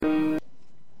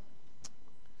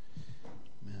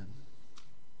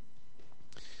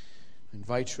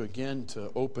invite you again to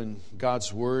open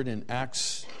God's Word in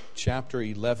Acts chapter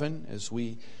 11 as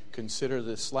we consider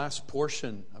this last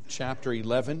portion of chapter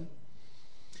 11.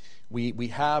 We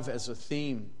have as a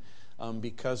theme,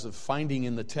 because of finding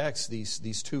in the text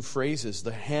these two phrases,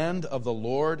 the hand of the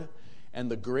Lord and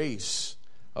the grace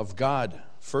of God.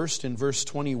 First, in verse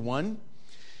 21,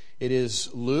 it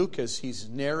is Luke, as he's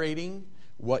narrating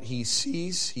what he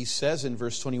sees, he says in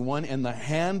verse 21, "And the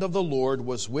hand of the Lord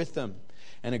was with them,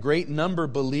 and a great number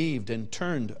believed and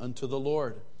turned unto the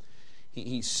Lord."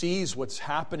 He sees what's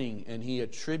happening and he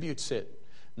attributes it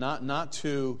not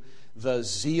to the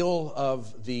zeal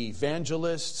of the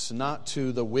evangelists, not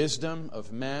to the wisdom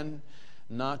of men,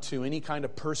 not to any kind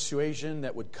of persuasion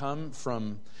that would come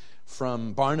from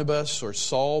Barnabas or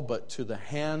Saul, but to the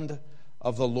hand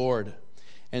of the Lord.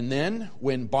 And then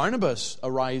when Barnabas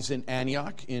arrives in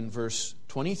Antioch in verse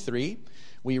 23,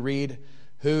 we read,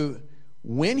 "Who,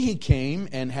 when he came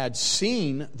and had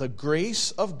seen the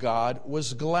grace of God,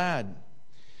 was glad."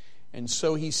 And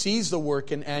so he sees the work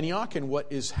in Antioch and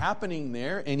what is happening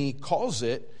there, and he calls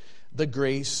it the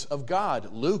grace of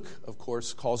God. Luke, of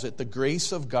course, calls it the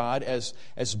grace of God as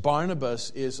Barnabas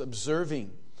is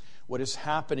observing what is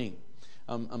happening.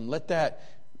 Let that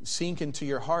sink into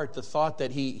your heart, the thought that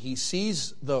he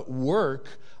sees the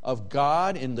work of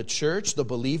God in the church, the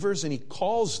believers, and he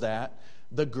calls that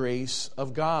the grace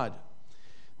of God.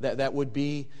 That would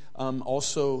be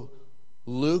also,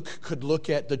 Luke could look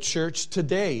at the church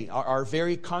today, our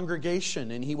very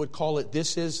congregation, and he would call it,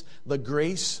 this is the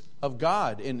grace of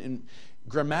God. And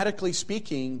grammatically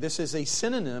speaking, this is a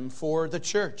synonym for the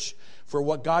church, for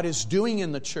what God is doing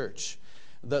in the church.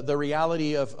 The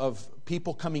reality of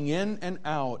people coming in and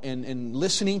out and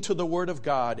listening to the Word of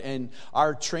God and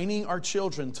our training our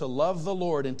children to love the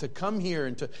Lord and to come here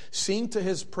and to sing to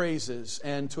His praises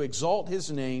and to exalt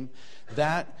His name,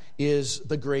 that is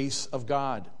the grace of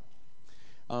God.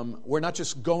 We're not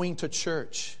just going to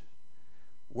church.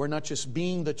 We're not just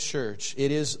being the church.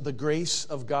 It is the grace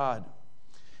of God.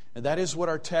 And that is what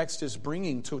our text is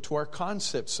bringing to our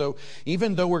concept. So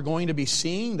even though we're going to be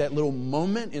seeing that little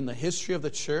moment in the history of the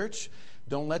church,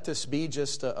 don't let this be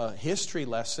just a history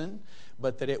lesson,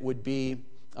 but that it would be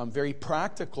very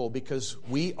practical, because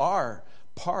we are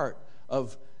part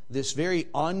of this very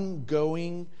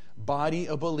ongoing body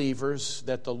of believers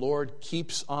that the Lord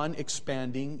keeps on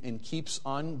expanding and keeps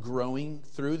on growing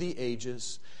through the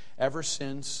ages ever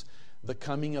since the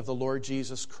coming of the Lord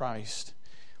Jesus Christ.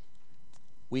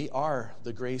 We are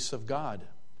the grace of God.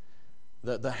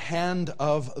 The hand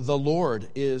of the Lord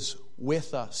is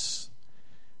with us.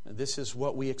 And this is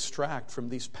what we extract from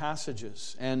these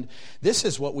passages. And this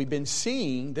is what we've been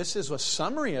seeing. This is a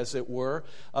summary, as it were,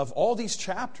 of all these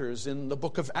chapters in the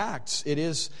book of Acts. It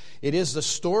is the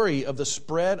story of the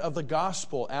spread of the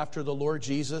gospel after the Lord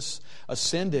Jesus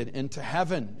ascended into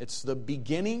heaven. It's the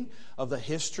beginning of the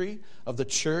history of the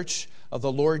church of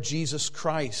the Lord Jesus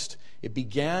Christ. It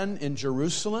began in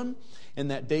Jerusalem in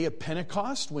that day of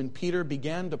Pentecost, when Peter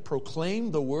began to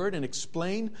proclaim the word and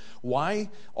explain why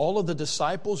all of the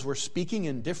disciples were speaking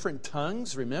in different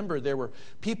tongues. Remember, there were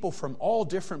people from all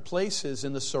different places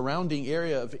in the surrounding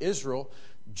area of Israel,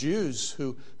 Jews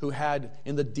who had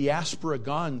in the diaspora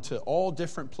gone to all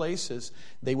different places.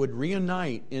 They would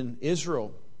reunite in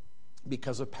Israel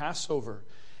because of Passover.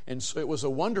 And so it was a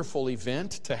wonderful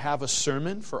event to have a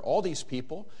sermon for all these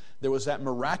people. There was that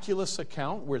miraculous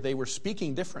account where they were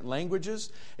speaking different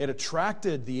languages. It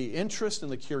attracted the interest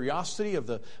and the curiosity of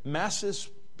the masses.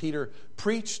 Peter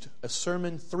preached a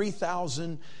sermon.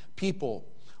 3,000 people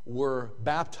were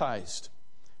baptized.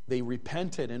 They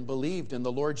repented and believed in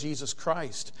the Lord Jesus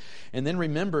Christ. And then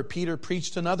remember, Peter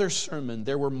preached another sermon.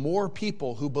 There were more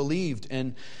people who believed.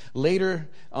 And later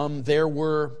there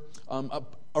were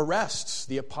arrests.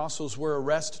 The apostles were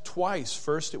arrested twice.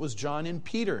 First it was John and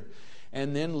Peter.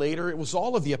 And then later it was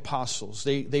all of the apostles.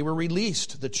 They were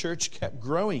released. The church kept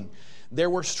growing. There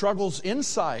were struggles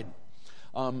inside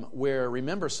where,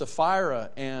 remember, Sapphira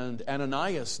and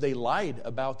Ananias, they lied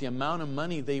about the amount of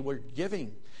money they were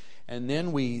giving. And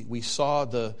then we saw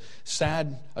the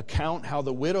sad account how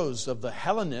the widows of the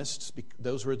Hellenists,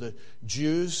 those were the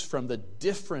Jews from the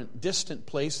distant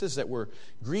places that were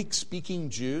Greek-speaking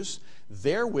Jews,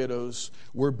 their widows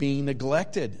were being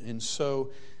neglected. And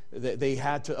so they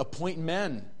had to appoint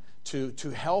men to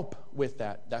help with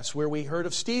that. That's where we heard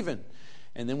of Stephen.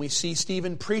 And then we see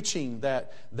Stephen preaching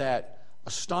that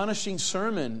astonishing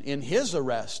sermon in his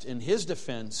arrest, in his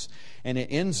defense, and it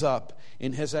ends up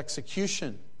in his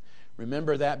execution.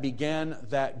 Remember, that began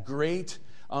that great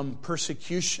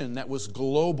persecution that was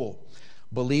global.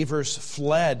 Believers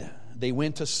fled. They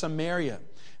went to Samaria.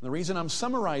 And the reason I'm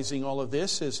summarizing all of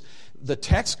this is the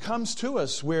text comes to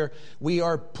us where we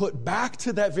are put back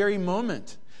to that very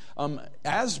moment.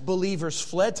 As believers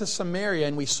fled to Samaria,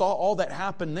 and we saw all that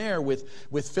happened there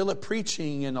with Philip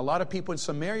preaching and a lot of people in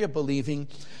Samaria believing,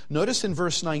 notice in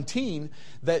verse 19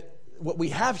 that what we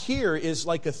have here is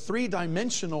like a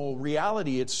three-dimensional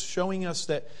reality. It's showing us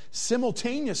that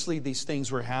simultaneously these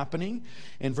things were happening.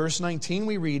 In verse 19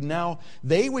 we read, "Now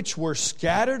they which were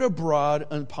scattered abroad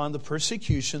upon the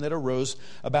persecution that arose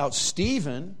about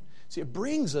Stephen," see, it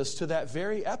brings us to that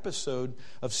very episode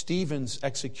of Stephen's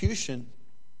execution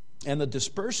and the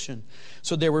dispersion.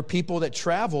 So there were people that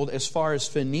traveled as far as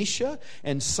Phoenicia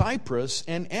and Cyprus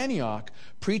and Antioch,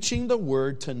 preaching the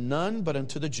word to none but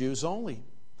unto the Jews only.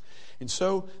 And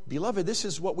so, beloved, this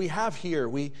is what we have here.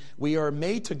 We are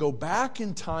made to go back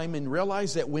in time and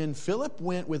realize that when Philip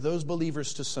went with those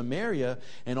believers to Samaria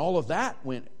and all of that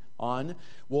went on,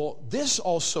 well, this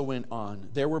also went on.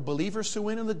 There were believers who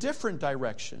went in a different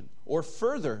direction or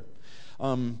further.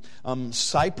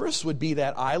 Cyprus would be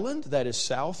that island that is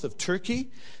south of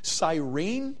Turkey.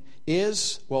 Cyrene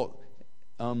is,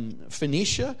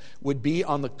 Phoenicia would be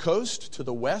on the coast to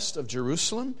the west of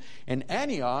Jerusalem. And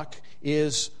Antioch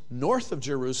is north of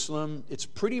Jerusalem. It's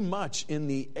pretty much in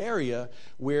the area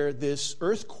where this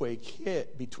earthquake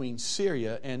hit between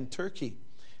Syria and Turkey.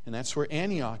 And that's where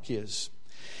Antioch is.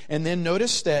 And then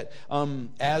notice that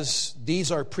as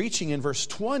these are preaching in verse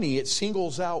 20, it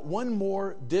singles out one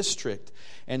more district.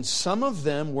 And some of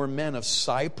them were men of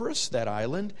Cyprus, that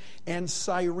island, and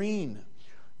Cyrene.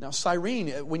 Now, Cyrene,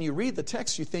 when you read the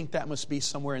text, you think that must be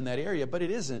somewhere in that area, but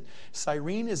it isn't.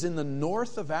 Cyrene is in the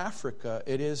north of Africa.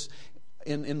 It is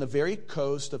in the very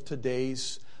coast of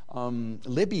today's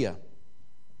Libya.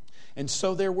 And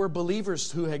so there were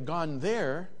believers who had gone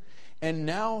there. And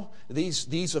now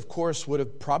these of course would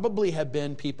have probably have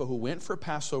been people who went for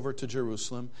Passover to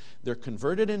Jerusalem. They're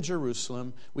converted in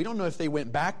Jerusalem. We don't know if they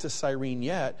went back to Cyrene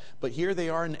yet, but here they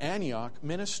are in Antioch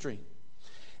ministry.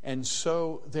 And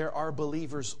so there are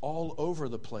believers all over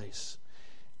the place.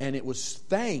 And it was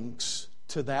thanks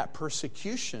to that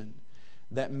persecution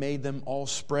that made them all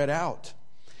spread out.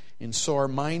 And so our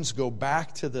minds go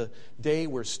back to the day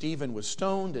where Stephen was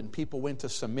stoned and people went to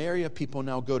Samaria. People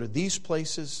now go to these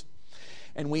places.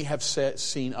 And we have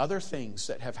seen other things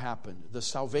that have happened. The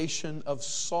salvation of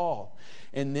Saul.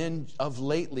 And then of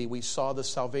lately we saw the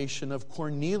salvation of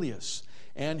Cornelius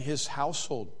and his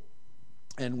household.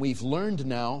 And we've learned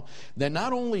now that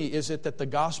not only is it that the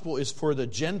gospel is for the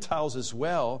Gentiles as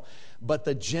well, but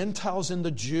the Gentiles and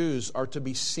the Jews are to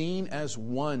be seen as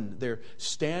one. Their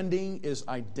standing is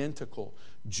identical.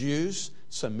 Jews,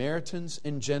 Samaritans,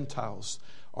 and Gentiles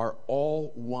are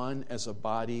all one as a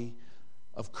body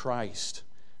of Christ.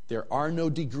 There are no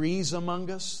degrees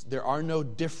among us. There are no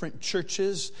different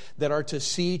churches that are to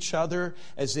see each other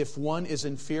as if one is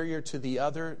inferior to the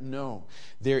other. No.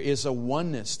 There is a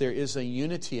oneness. There is a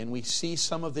unity. And we see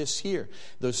some of this here.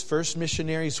 Those first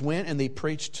missionaries went and they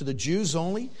preached to the Jews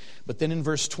only. But then in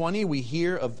verse 20 we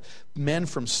hear of men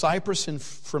from Cyprus and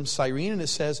from Cyrene. And it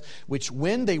says, which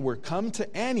when they were come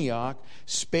to Antioch,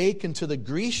 spake unto the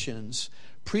Grecians,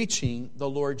 preaching the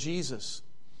Lord Jesus.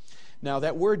 Now,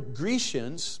 that word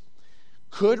Grecians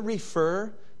could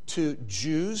refer to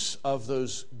Jews of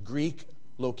those Greek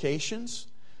locations,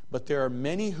 but there are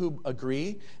many who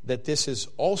agree that this is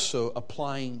also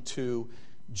applying to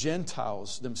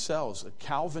Gentiles themselves.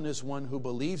 Calvin is one who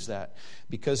believes that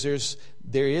because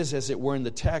there is, as it were in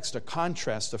the text, a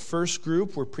contrast. The first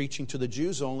group were preaching to the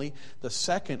Jews only. The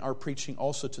second are preaching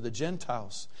also to the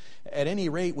Gentiles. At any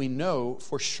rate, we know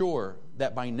for sure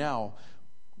that by now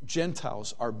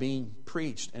Gentiles are being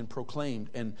preached and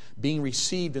proclaimed and being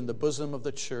received in the bosom of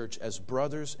the church as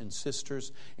brothers and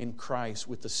sisters in Christ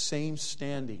with the same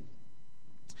standing.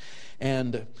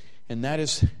 And that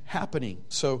is happening.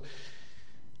 So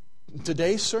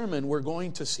today's sermon, we're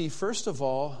going to see, first of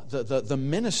all, the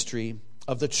ministry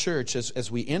of the church as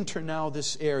we enter now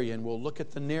this area, and we'll look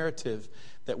at the narrative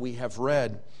that we have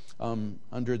read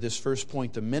under this first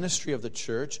point, the ministry of the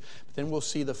church. But then we'll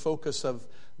see the focus of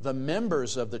the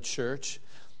members of the church.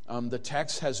 The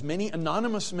text has many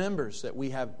anonymous members that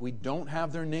we don't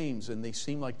have their names, and they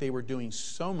seem like they were doing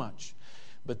so much.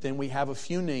 But then we have a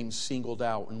few names singled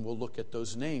out, and we'll look at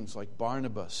those names like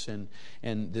Barnabas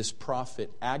and this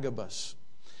prophet Agabus.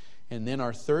 And then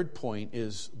our third point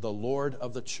is the Lord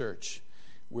of the church,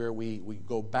 where we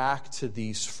go back to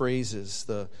these phrases,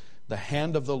 the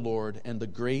hand of the Lord and the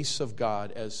grace of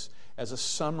God as a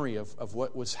summary of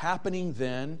what was happening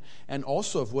then and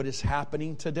also of what is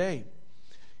happening today.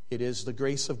 It is the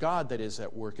grace of God that is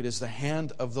at work. It is the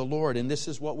hand of the Lord. And this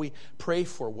is what we pray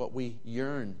for, what we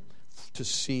yearn to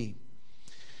see.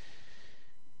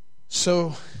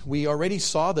 So we already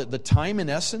saw that the time, in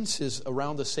essence, is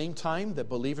around the same time that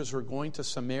believers were going to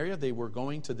Samaria. They were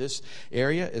going to this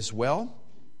area as well.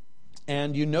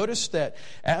 And you notice that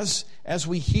as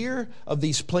we hear of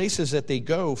these places that they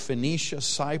go, Phoenicia,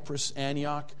 Cyprus,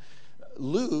 Antioch,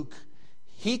 Luke,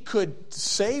 he could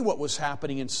say what was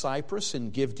happening in Cyprus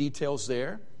and give details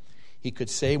there. He could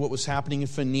say what was happening in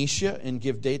Phoenicia and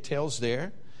give details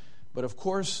there. But of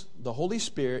course, the Holy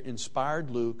Spirit inspired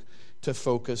Luke to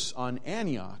focus on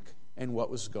Antioch and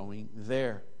what was going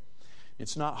there.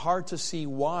 It's not hard to see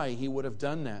why he would have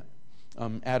done that.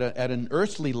 At an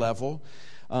earthly level,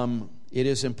 it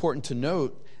is important to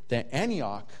note that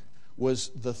Antioch was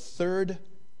the third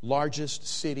largest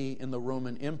city in the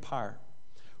Roman Empire.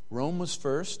 Rome was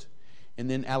first, and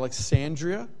then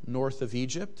Alexandria, north of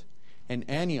Egypt, and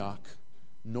Antioch,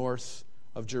 north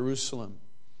of Jerusalem.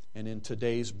 And in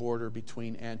today's border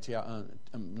between Antioch,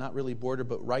 not really border,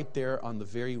 but right there on the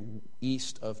very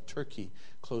east of Turkey,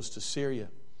 close to Syria.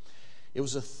 It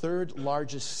was the third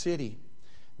largest city.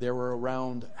 There were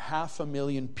around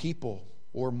 500,000 people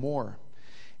or more.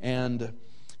 And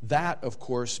that, of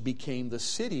course, became the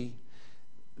city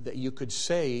that you could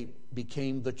say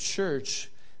became the church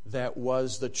that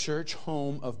was the church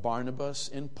home of Barnabas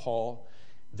and Paul,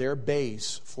 their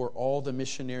base for all the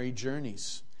missionary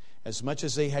journeys. As much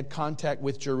as they had contact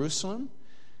with Jerusalem,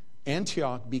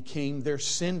 Antioch became their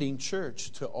sending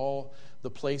church to all the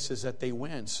places that they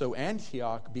went. So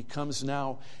Antioch becomes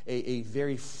now a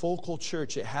very focal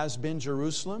church. It has been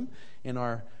Jerusalem in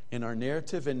our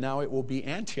narrative, and now it will be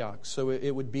Antioch. So it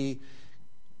would be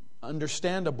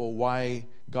understandable why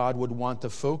God would want the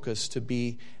focus to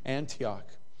be Antioch.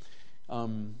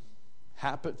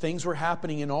 Things were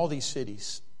happening in all these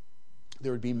cities.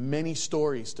 There would be many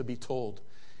stories to be told.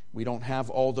 We don't have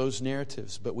all those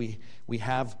narratives, but we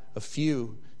have a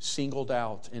few singled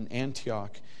out, and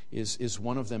Antioch is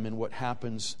one of them in what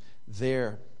happens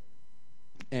there.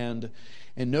 And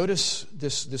notice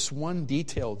this one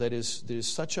detail that is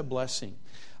such a blessing.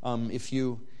 If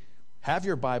you have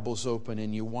your Bibles open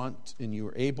and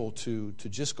you're able to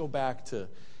just go back to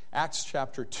Acts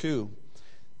chapter 2,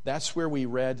 that's where we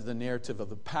read the narrative of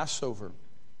the Passover.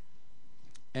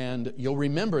 And you'll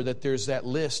remember that there's that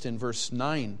list in verse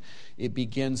 9. It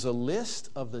begins a list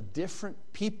of the different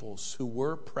peoples who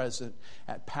were present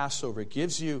at Passover. It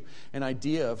gives you an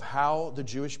idea of how the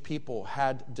Jewish people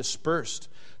had dispersed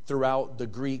throughout the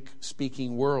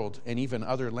Greek-speaking world and even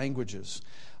other languages.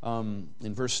 In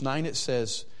verse 9 it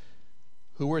says,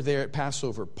 who were there at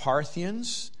Passover?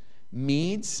 Parthians,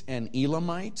 Medes, and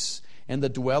Elamites, and the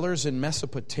dwellers in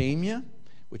Mesopotamia,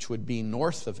 which would be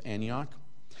north of Antioch,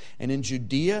 and in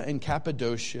Judea and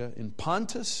Cappadocia, in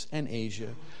Pontus and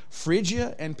Asia,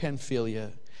 Phrygia and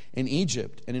Pamphylia, in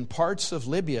Egypt, and in parts of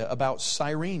Libya about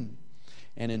Cyrene,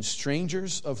 and in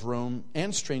strangers of Rome,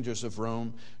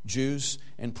 Jews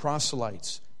and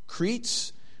proselytes,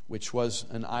 Cretes, which was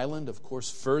an island, of course,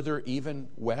 further even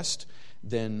west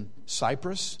than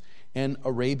Cyprus, and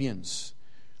Arabians.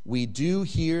 We do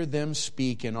hear them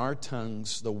speak in our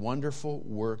tongues the wonderful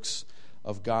works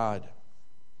of God.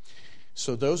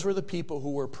 So those were the people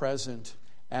who were present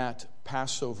at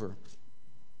Passover.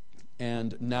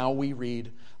 And now we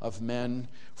read of men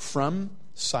from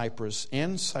Cyprus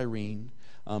and Cyrene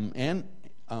and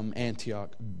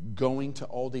Antioch going to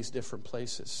all these different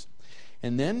places.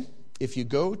 And then if you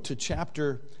go to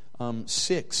chapter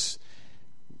 6,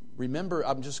 remember,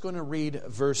 I'm just going to read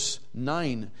verse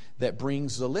 9 that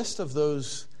brings the list of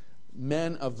those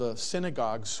men of the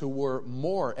synagogues who were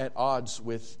more at odds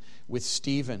with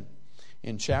Stephen.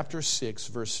 In chapter 6,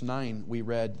 verse 9, we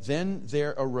read, Then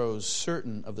there arose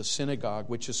certain of the synagogue,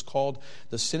 which is called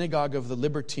the synagogue of the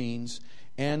Libertines,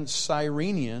 and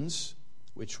Cyrenians,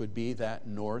 which would be that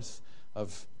north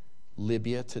of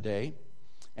Libya today,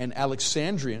 and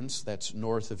Alexandrians, that's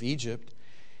north of Egypt,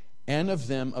 and of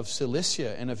them of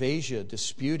Cilicia and of Asia,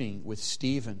 disputing with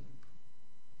Stephen.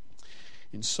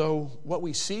 And so what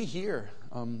we see here,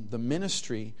 the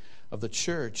ministry of the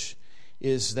church,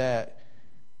 is that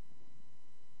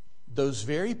those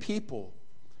very people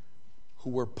who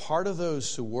were part of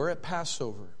those who were at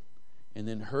Passover and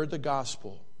then heard the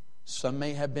gospel, some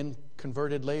may have been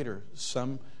converted later,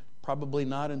 some probably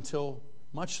not until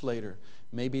much later.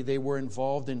 Maybe they were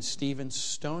involved in Stephen's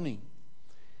stoning.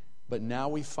 But now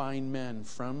we find men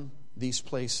from these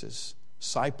places,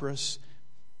 Cyprus,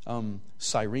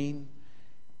 Cyrene,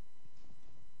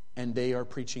 and they are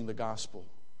preaching the gospel.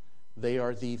 They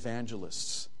are the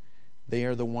evangelists. They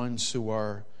are the ones who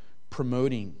are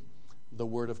promoting the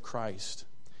word of Christ.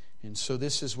 And so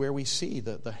this is where we see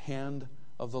the hand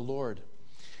of the Lord.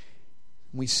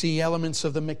 We see elements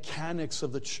of the mechanics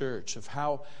of the church, of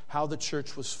how the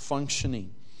church was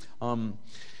functioning.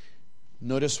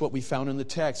 Notice what we found in the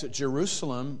text. At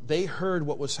Jerusalem, they heard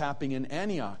what was happening in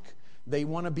Antioch. They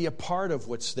want to be a part of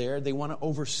what's there. They want to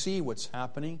oversee what's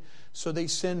happening. So they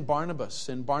send Barnabas.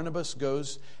 And Barnabas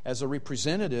goes as a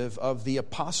representative of the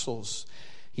apostles.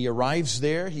 He arrives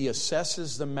there. He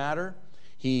assesses the matter.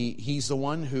 He's the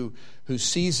one who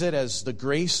sees it as the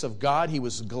grace of God. He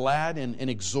was glad and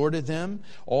exhorted them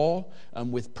all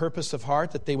with purpose of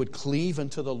heart that they would cleave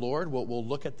unto the Lord. We'll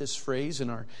look at this phrase in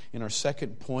our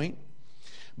second point.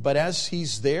 But as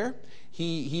he's there,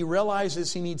 he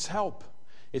realizes he needs help.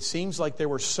 It seems like there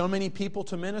were so many people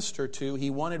to minister to. He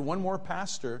wanted one more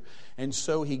pastor, and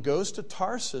so he goes to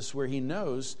Tarsus where he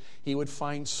knows he would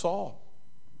find Saul.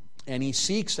 And he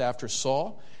seeks after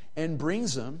Saul and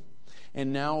brings him.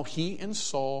 And now he and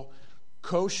Saul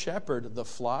co-shepherd the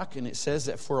flock. And it says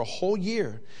that for a whole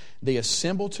year they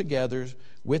assembled together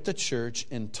with the church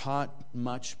and taught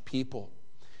much people.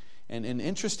 And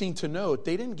interesting to note,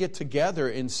 they didn't get together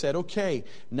and said, okay,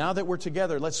 now that we're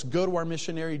together, let's go to our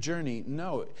missionary journey.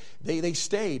 No, they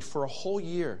stayed for a whole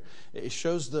year. It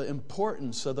shows the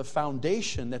importance of the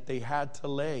foundation that they had to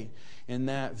lay in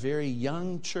that very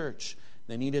young church.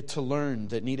 They needed to learn,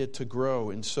 that needed to grow.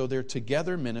 And so they're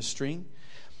together ministering.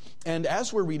 And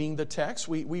as we're reading the text,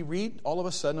 we read all of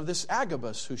a sudden of this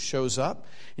Agabus who shows up.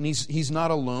 And he's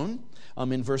not alone.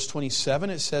 In verse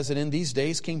 27, it says that in these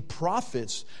days came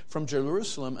prophets from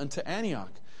Jerusalem unto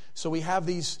Antioch. So we have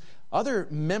these other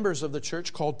members of the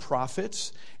church called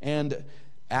prophets. And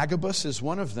Agabus is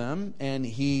one of them. And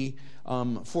he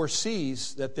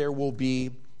foresees that there will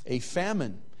be a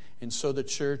famine. And so the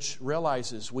church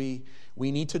realizes we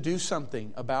need to do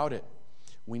something about it.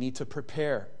 We need to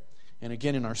prepare. And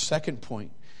again, in our second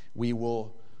point, we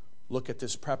will look at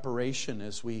this preparation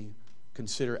as we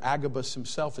consider Agabus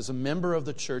himself as a member of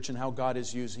the church and how God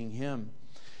is using him.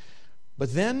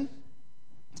 But then,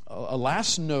 a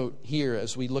last note here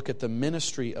as we look at the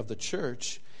ministry of the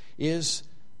church is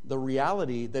the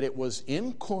reality that it was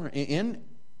in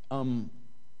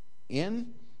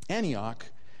Antioch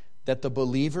that the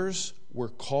believers were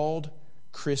called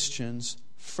Christians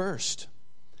first.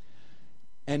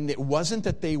 And it wasn't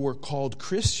that they were called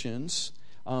Christians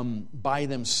by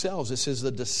themselves. It says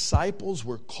the disciples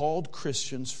were called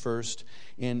Christians first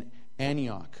in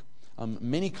Antioch.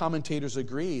 Many commentators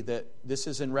agree that this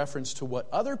is in reference to what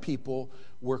other people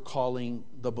were calling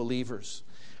the believers.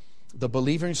 The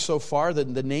believers so far,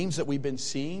 the names that we've been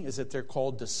seeing is that they're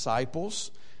called disciples.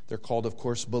 They're called, of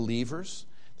course, believers.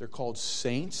 They're called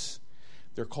saints.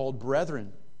 They're called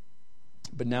brethren.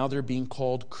 But now they're being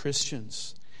called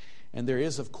Christians. And there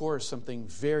is, of course, something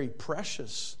very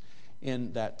precious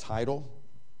in that title,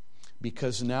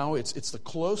 because now it's the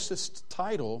closest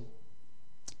title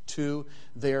to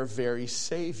their very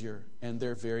Savior and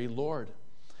their very Lord.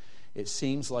 It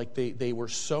seems like they were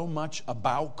so much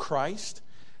about Christ.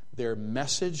 Their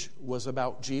message was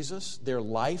about Jesus. Their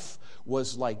life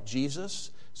was like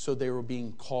Jesus. So they were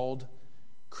being called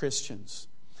Christians.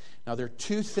 Now, there are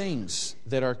two things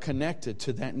that are connected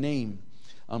to that name,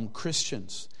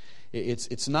 Christians.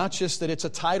 It's not just that it's a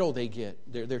title they get.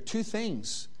 There are two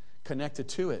things connected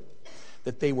to it.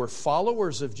 That they were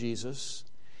followers of Jesus,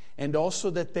 and also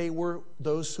that they were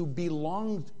those who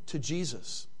belonged to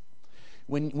Jesus.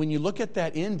 When you look at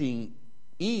that ending,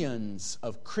 eons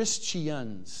of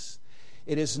Christians,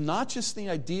 it is not just the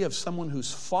idea of someone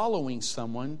who's following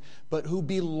someone, but who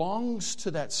belongs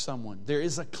to that someone. There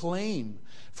is a claim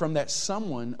from that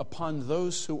someone upon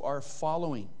those who are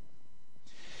following.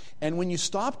 And when you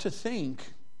stop to think,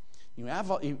 you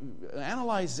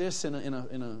analyze this in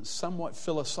a somewhat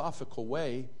philosophical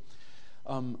way,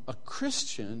 a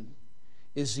Christian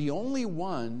is the only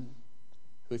one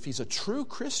who, if he's a true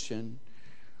Christian,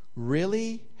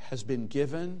 really has been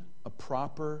given a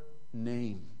proper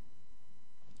name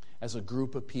as a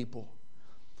group of people.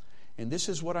 And this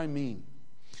is what I mean.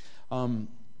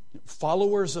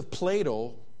 Followers of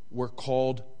Plato were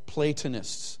called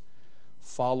Platonists.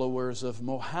 Followers of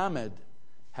Mohammed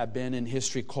have been in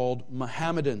history called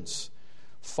Mohammedans.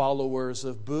 Followers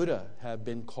of Buddha have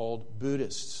been called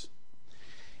Buddhists.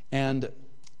 And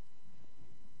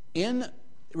in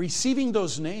receiving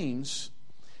those names,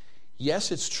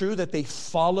 yes, it's true that they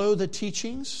follow the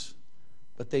teachings,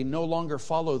 but they no longer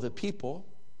follow the people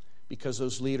because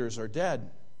those leaders are dead.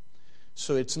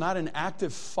 So it's not an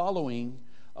active following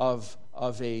of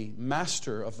a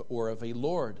master or of a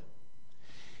Lord.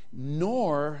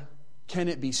 Nor can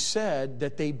it be said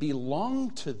that they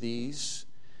belong to these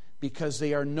because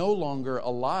they are no longer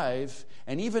alive.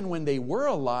 And even when they were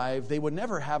alive, they would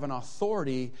never have an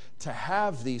authority to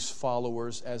have these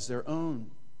followers as their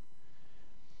own.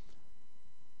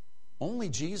 Only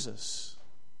Jesus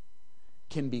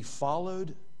can be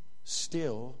followed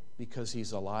still because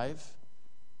He's alive.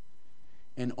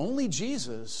 And only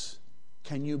Jesus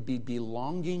can you be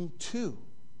belonging to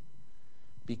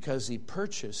because He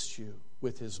purchased you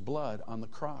with His blood on the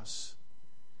cross.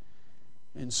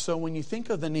 And so when you think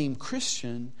of the name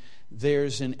Christian,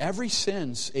 there's in every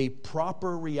sense a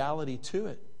proper reality to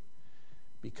it.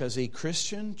 Because a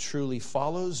Christian truly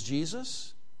follows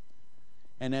Jesus.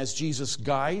 And as Jesus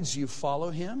guides, you follow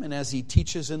Him. And as He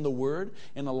teaches in the Word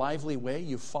in a lively way,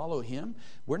 you follow Him.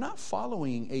 We're not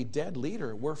following a dead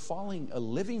leader. We're following a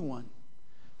living one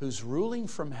who's ruling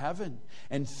from heaven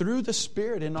and through the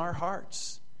Spirit in our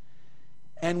hearts.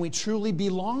 And we truly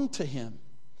belong to Him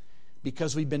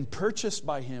because we've been purchased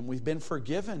by Him. We've been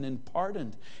forgiven and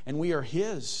pardoned. And we are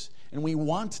His. And we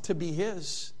want to be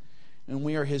His. And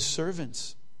we are His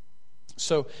servants.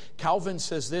 So Calvin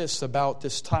says this about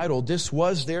this title: "This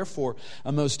was therefore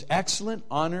a most excellent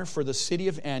honor for the city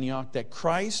of Antioch, that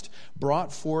Christ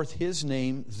brought forth His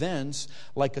name thence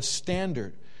like a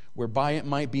standard, whereby it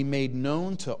might be made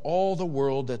known to all the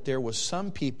world that there was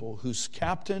some people whose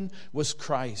captain was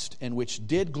Christ, and which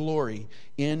did glory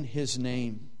in His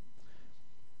name."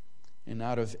 And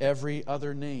out of every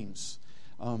other names,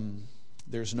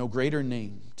 there's no greater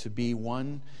name to be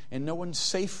one, and no one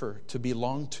safer to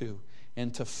belong to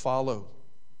and to follow.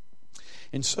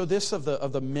 And so this of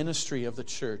the ministry of the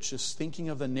church, just thinking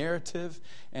of the narrative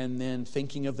and then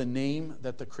thinking of the name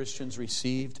that the Christians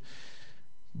received.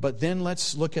 But then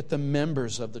let's look at the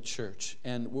members of the church.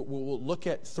 And we'll look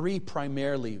at three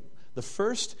primarily. The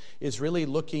first is really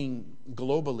looking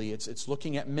globally. It's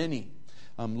looking at many.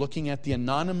 Looking at the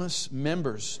anonymous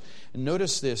members. And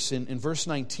notice this, in verse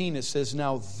 19 it says,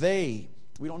 "Now they,"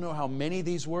 we don't know how many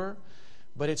these were,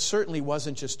 but it certainly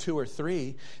wasn't just 2 or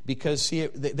 3, because see,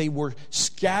 they were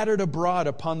scattered abroad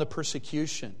upon the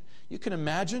persecution. You can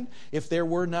imagine if there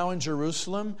were now in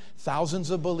Jerusalem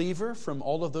thousands of believers from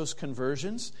all of those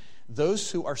conversions.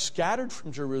 Those who are scattered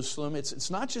from Jerusalem, it's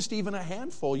not just even a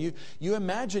handful. You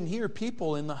imagine here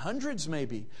people in the hundreds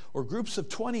maybe, or groups of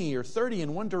 20 or 30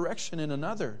 in one direction and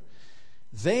another.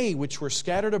 They, which were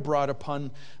scattered abroad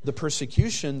upon the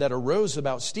persecution that arose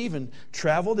about Stephen,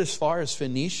 traveled as far as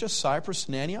Phoenicia, Cyprus,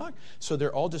 and Antioch. So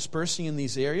they're all dispersing in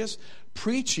these areas,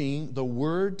 preaching the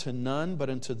word to none but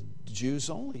unto the Jews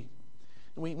only.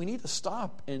 We need to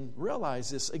stop and realize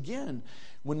this again.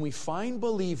 When we find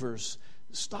believers,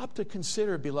 stop to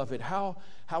consider, beloved, how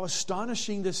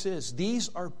astonishing this is. These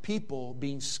are people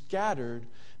being scattered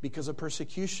because of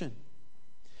persecution.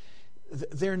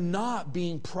 They're not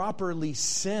being properly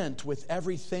sent with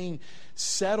everything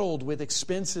settled, with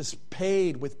expenses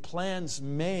paid, with plans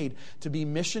made to be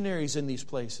missionaries in these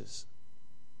places.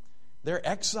 They're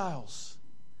exiles.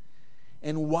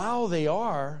 And while they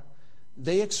are,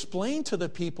 they explain to the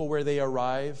people where they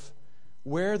arrive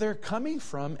where they're coming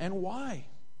from and why.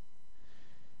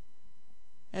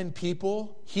 And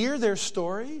people hear their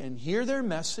story and hear their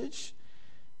message.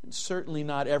 And certainly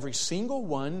not every single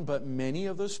one, but many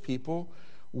of those people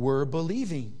were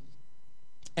believing.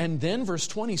 And then verse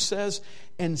 20 says,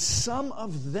 "And some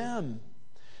of them."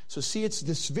 So see, it's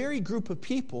this very group of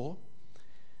people,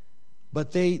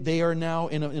 but they are now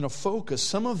in a focus.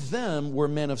 "Some of them were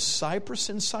men of Cyprus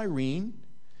and Cyrene."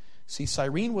 See,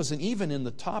 Cyrene wasn't even in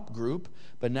the top group,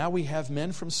 but now we have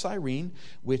men from Cyrene,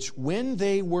 "which when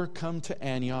they were come to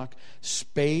Antioch,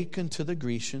 spake unto the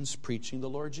Grecians, preaching the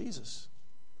Lord Jesus."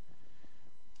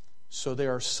 So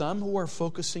there are some who are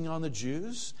focusing on the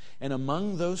Jews, and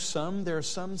among those some, there are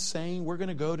some saying we're going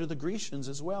to go to the Grecians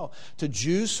as well, to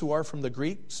Jews who are from the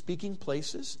Greek-speaking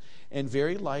places, and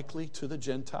very likely to the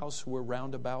Gentiles who are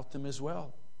round about them as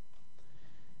well.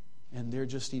 And they're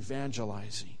just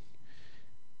evangelizing.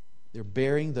 They're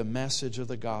bearing the message of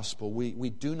the gospel. We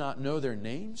do not know their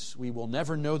names. We will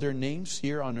never know their names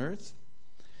here on earth.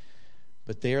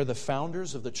 But they are the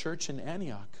founders of the church in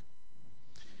Antioch.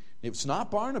 It's not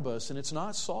Barnabas and it's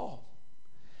not Saul.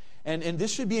 And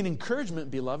this should be an encouragement,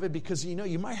 beloved, because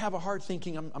you might have a heart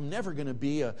thinking, I'm never going to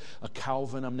be a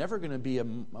Calvin. I'm never going to be a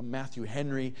Matthew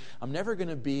Henry. I'm never going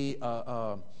to be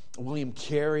a William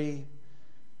Carey.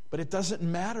 But it doesn't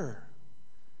matter.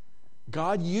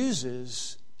 God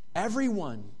uses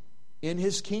everyone in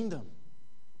His kingdom.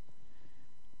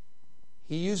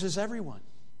 He uses everyone.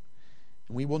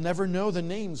 And we will never know the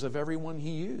names of everyone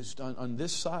He used on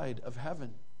this side of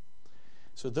heaven.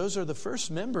 So those are the first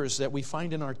members that we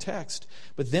find in our text.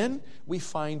 But then we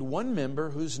find one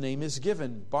member whose name is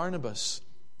given, Barnabas.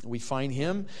 We find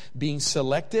him being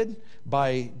selected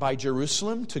by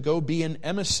Jerusalem to go be an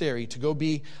emissary, to go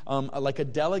be like a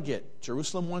delegate.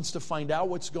 Jerusalem wants to find out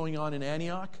what's going on in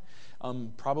Antioch,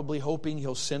 probably hoping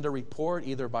he'll send a report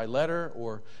either by letter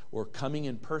or coming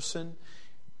in person.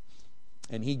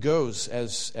 And he goes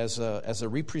as a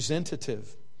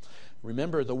representative.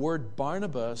 Remember, the word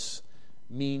Barnabas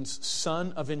means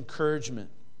son of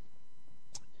encouragement.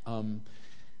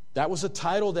 That was a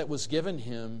title that was given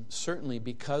him certainly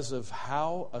because of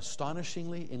how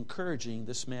astonishingly encouraging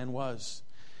this man was.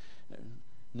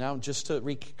 Now, just to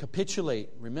recapitulate,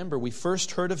 remember, we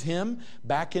first heard of him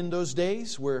back in those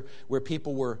days where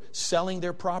people were selling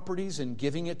their properties and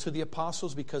giving it to the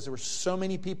apostles because there were so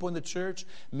many people in the church.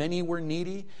 Many were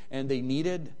needy and they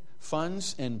needed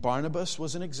funds, and Barnabas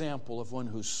was an example of one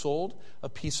who sold a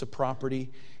piece of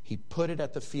property. He put it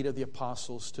at the feet of the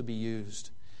apostles to be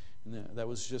used. And that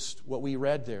was just what we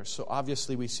read there. So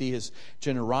obviously we see his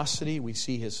generosity, we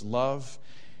see his love.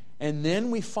 And then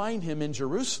we find him in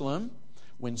Jerusalem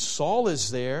when Saul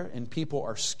is there and people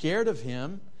are scared of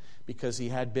him because he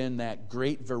had been that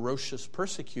great ferocious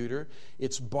persecutor.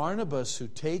 It's Barnabas who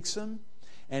takes him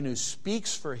and who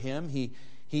speaks for him.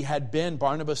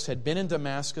 Barnabas had been in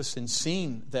Damascus and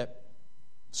seen that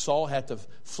Saul had to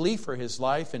flee for his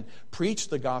life and preach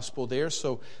the gospel there.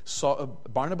 So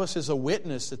Barnabas is a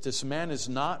witness that this man is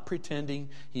not pretending.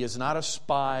 He is not a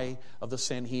spy of the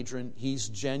Sanhedrin. He's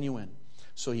genuine.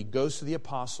 So he goes to the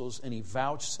apostles and he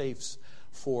vouchsafes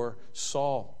for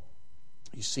Saul.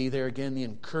 You see there again the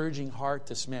encouraging heart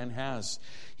this man has.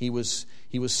 He was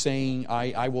saying,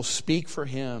 I will speak for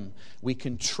him. We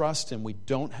can trust him. We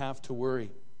don't have to worry.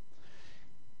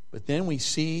 But then we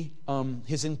see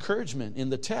his encouragement in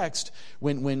the text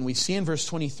when we see in verse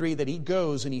 23 that he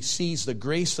goes and he sees the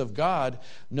grace of God.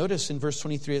 Notice in verse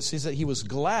 23 it says that he was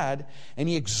glad and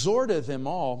he exhorted them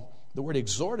all. The word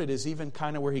exhorted is even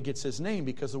kind of where he gets his name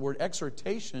because the word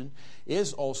exhortation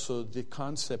is also the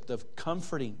concept of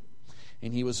comforting.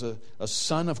 And he was a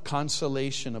son of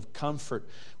consolation, of comfort.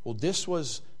 Well, this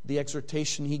was the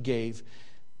exhortation he gave,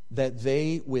 that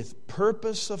they with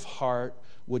purpose of heart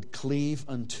would cleave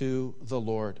unto the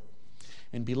Lord.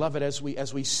 And beloved, as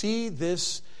we see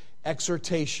this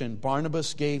exhortation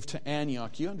Barnabas gave to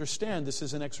Antioch, you understand this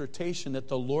is an exhortation that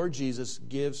the Lord Jesus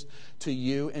gives to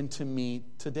you and to me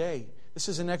today. This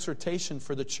is an exhortation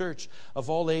for the church of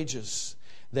all ages,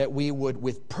 that we would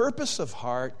with purpose of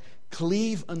heart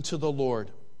cleave unto the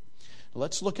Lord.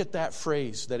 Let's look at that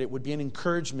phrase, that it would be an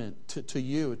encouragement to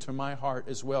you, to my heart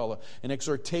as well, an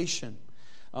exhortation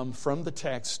from the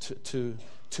text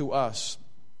to us.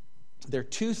 There are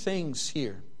two things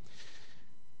here.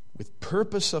 With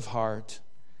purpose of heart,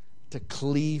 to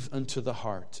cleave unto the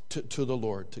heart, to the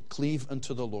Lord, to cleave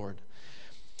unto the Lord.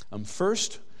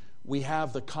 First, we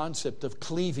have the concept of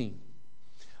cleaving.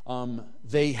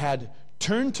 They had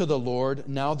turned to the Lord,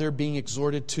 now they're being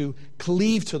exhorted to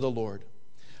cleave to the Lord.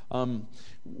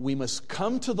 We must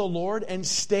come to the Lord and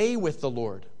stay with the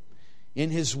Lord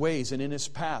in His ways and in His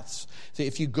paths. So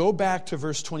if you go back to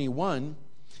verse 21,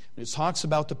 it talks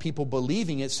about the people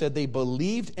believing. It said they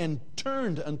believed and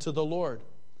turned unto the Lord.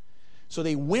 So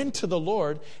they went to the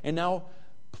Lord, and now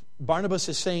Barnabas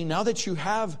is saying, now that you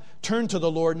have turned to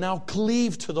the Lord, now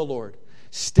cleave to the Lord.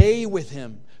 Stay with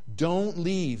Him. Don't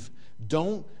leave.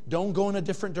 Don't go in a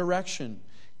different direction.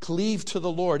 Cleave to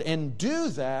the Lord, and do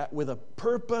that with a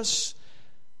purpose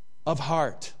of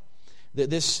heart.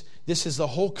 This is the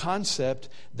whole concept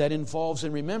that involves,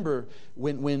 and remember,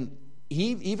 when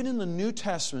even in the New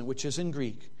Testament, which is in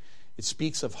Greek, it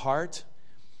speaks of heart.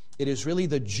 It is really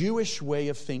the Jewish way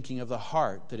of thinking of the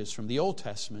heart that is from the Old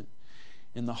Testament.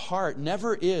 And the heart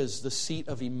never is the seat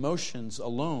of emotions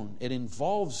alone. It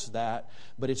involves that,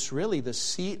 but it's really the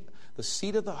seat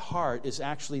of the heart is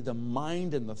actually the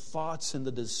mind and the thoughts and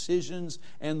the decisions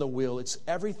and the will. It's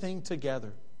everything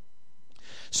together.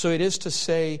 So it is to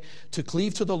say, to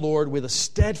cleave to the Lord with a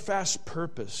steadfast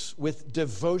purpose, with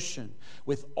devotion,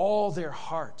 with all their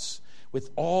hearts, with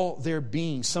all their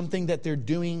being, something that they're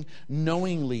doing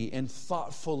knowingly and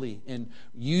thoughtfully and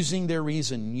using their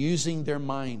reason, using their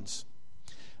minds.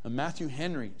 Matthew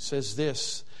Henry says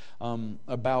this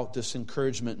about this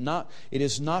encouragement. It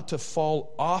is not to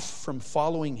fall off from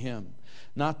following Him,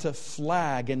 not to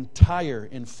flag and tire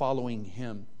in following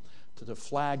Him. To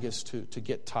flag is to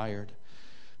get tired.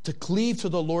 To cleave to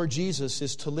the Lord Jesus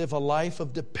is to live a life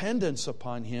of dependence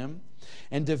upon Him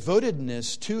and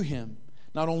devotedness to Him.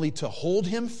 Not only to hold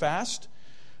Him fast,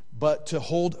 but to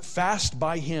hold fast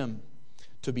by Him.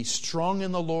 To be strong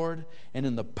in the Lord and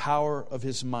in the power of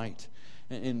His might.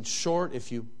 In short,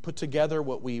 if you put together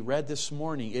what we read this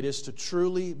morning, it is to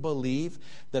truly believe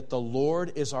that the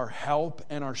Lord is our help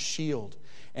and our shield,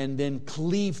 and then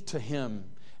cleave to Him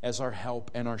as our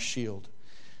help and our shield.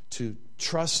 To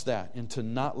trust that and to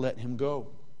not let Him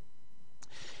go.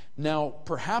 Now,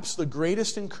 perhaps the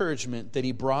greatest encouragement that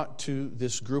he brought to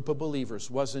this group of believers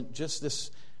wasn't just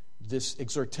this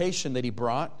exhortation that he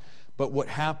brought, but what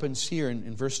happens here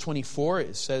in verse 24,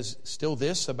 it says still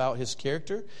this about his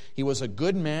character. He was a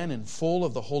good man and full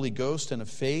of the Holy Ghost and of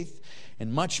faith,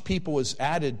 and much people was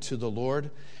added to the Lord.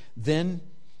 Then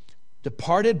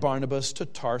departed Barnabas to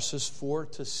Tarsus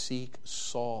to seek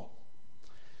Saul.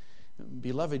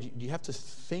 Beloved, you have to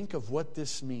think of what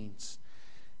this means.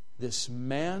 This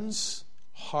man's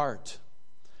heart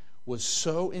was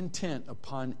so intent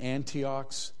upon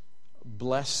Antioch's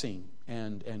blessing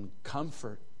and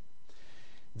comfort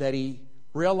that he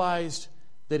realized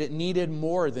that it needed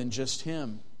more than just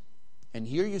him. And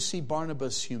here you see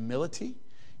Barnabas' humility.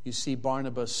 You see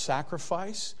Barnabas'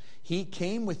 sacrifice. He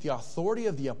came with the authority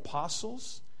of the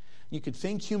apostles. You could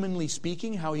think, humanly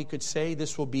speaking, how he could say,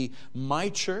 this will be my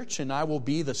church and I will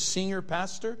be the senior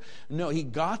pastor. No, he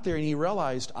got there and he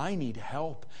realized, I need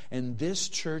help. And this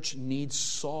church needs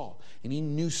Saul. And he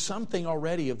knew something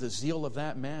already of the zeal of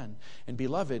that man. And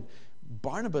beloved,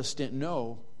 Barnabas didn't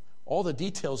know all the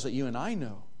details that you and I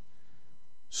know.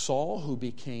 Saul, who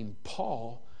became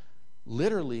Paul,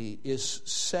 literally is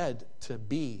said to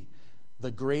be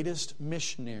the greatest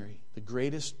missionary, the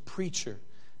greatest preacher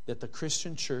that the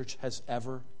Christian church has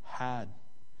ever had.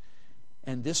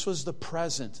 And this was the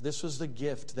present, this was the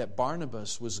gift that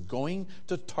Barnabas was going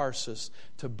to Tarsus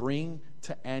to bring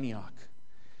to Antioch.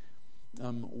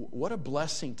 What a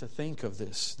blessing to think of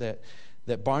this,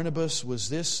 that Barnabas was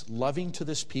this loving to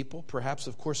this people, perhaps,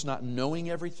 of course, not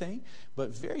knowing everything, but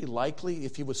very likely,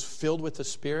 if he was filled with the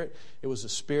Spirit, it was the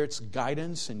Spirit's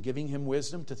guidance and giving him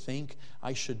wisdom to think,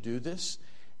 I should do this.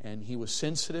 And he was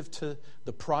sensitive to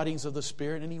the proddings of the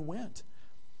Spirit, and he went.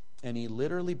 And he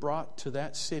literally brought to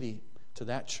that city, to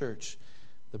that church,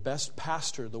 the best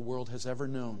pastor the world has ever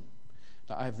known.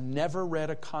 Now, I've never read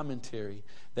a commentary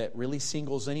that really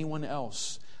singles anyone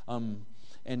else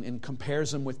and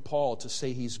compares him with Paul to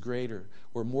say he's greater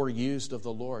or more used of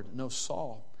the Lord. No,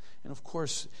 Saul. And of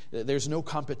course, there's no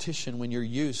competition when you're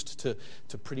used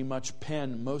to pretty much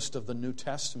pen most of the New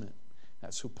Testament.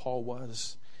 That's who Paul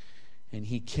was. And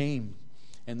he came.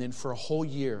 And then for a whole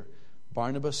year,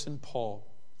 Barnabas and Paul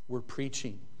were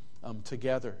preaching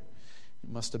together. It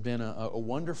must have been a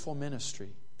wonderful ministry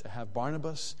to have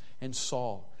Barnabas and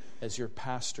Saul as your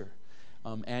pastor.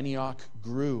 Antioch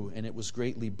grew, and it was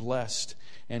greatly blessed.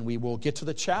 And we will get to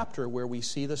the chapter where we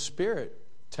see the Spirit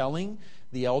telling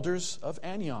the elders of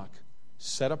Antioch,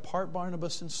 set apart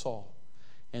Barnabas and Saul,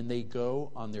 and they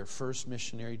go on their first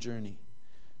missionary journey.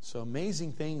 So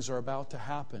amazing things are about to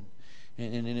happen.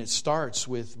 And it starts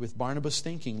with Barnabas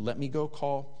thinking, let me go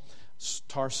call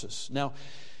Tarsus. Now,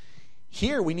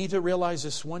 here we need to realize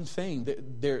this one thing.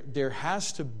 That there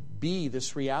has to be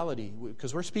this reality.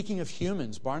 Because we're speaking of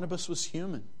humans. Barnabas was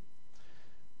human.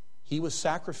 He was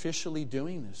sacrificially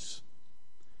doing this.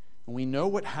 And we know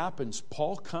what happens.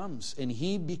 Paul comes and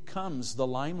he becomes the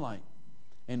limelight.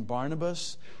 And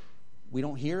Barnabas, we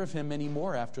don't hear of him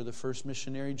anymore after the first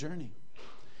missionary journey.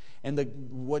 And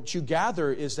what you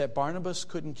gather is that Barnabas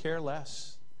couldn't care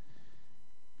less.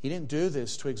 He didn't do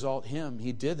this to exalt him.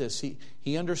 He did this.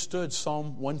 He understood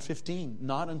Psalm 115.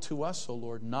 Not unto us, O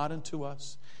Lord, not unto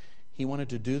us. He wanted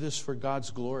to do this for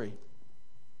God's glory.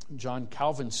 John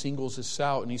Calvin singles this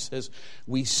out and he says,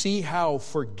 we see how,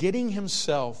 forgetting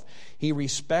himself, he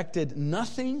respected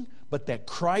nothing but that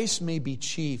Christ may be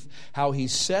chief, how he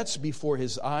sets before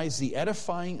his eyes the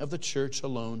edifying of the church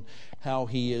alone, how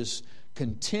he is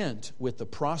content with the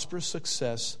prosperous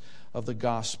success of the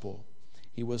gospel.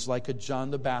 He was like a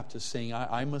John the Baptist saying,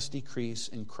 I must decrease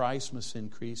and Christ must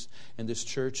increase, and this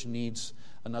church needs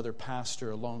another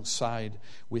pastor alongside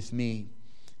with me.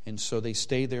 And so they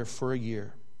stay there for a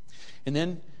year. And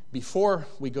then before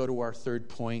we go to our third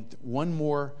point, one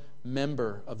more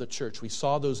member of the church. We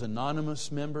saw those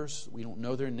anonymous members. We don't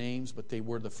know their names, but they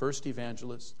were the first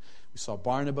evangelists. We saw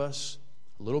Barnabas,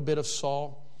 a little bit of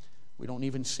Saul. We don't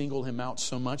even single him out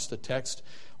so much. The text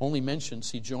only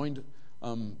mentions he joined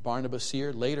Barnabas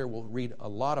here. Later we'll read a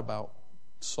lot about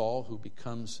Saul, who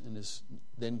becomes and is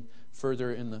then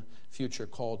further in the future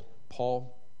called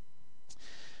Paul.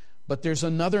 But there's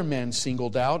another man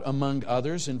singled out among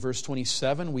others. In verse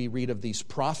 27, we read of these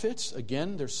prophets.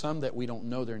 Again, there's some that we don't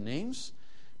know their names,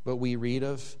 but we read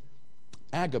of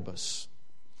Agabus.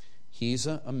 He's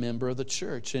a member of the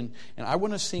church. And I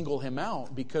want to single him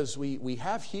out because we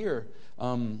have here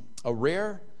a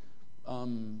rare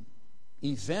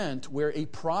event where a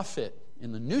prophet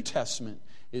in the New Testament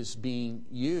is being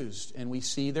used, and we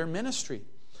see their ministry.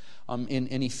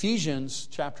 In Ephesians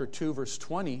chapter 2, verse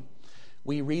 20,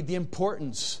 we read the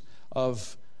importance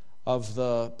of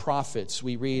the prophets.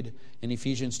 We read in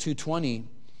Ephesians 2:20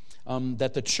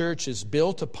 that the church is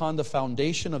built upon the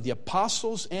foundation of the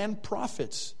apostles and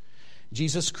prophets,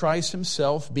 Jesus Christ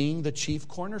himself being the chief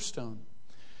cornerstone.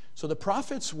 So the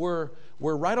prophets were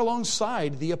right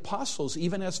alongside the apostles,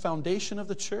 even as foundation of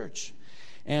the church.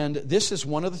 And this is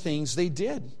one of the things they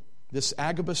did. This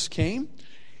Agabus came.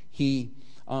 He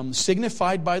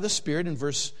signified by the Spirit in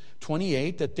verse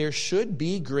 28 that there should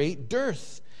be great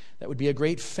dearth. That would be a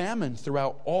great famine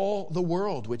throughout all the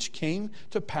world, which came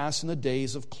to pass in the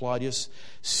days of Claudius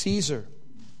Caesar.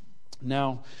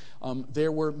 Now,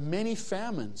 there were many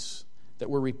famines that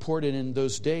were reported in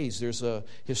those days. There's a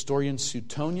historian,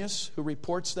 Suetonius, who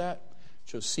reports that.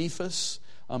 Josephus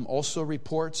also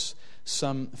reports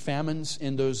some famines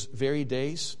in those very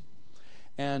days.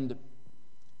 And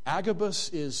Agabus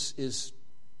is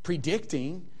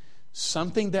predicting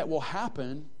something that will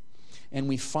happen. And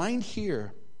we find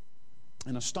here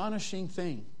an astonishing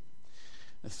thing.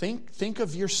 Think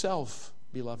of yourself,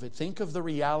 beloved. Think of the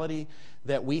reality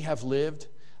that we have lived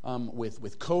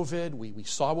with COVID. We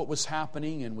saw what was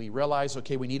happening and we realized,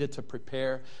 okay, we needed to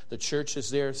prepare. The church is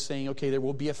there saying, okay, there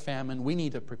will be a famine. We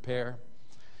need to prepare.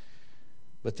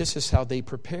 But this is how they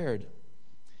prepared.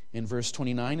 In verse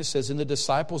 29, it says, "In the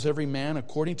disciples every man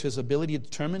according to his ability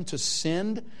determined to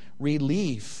send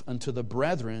relief unto the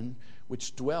brethren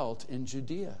which dwelt in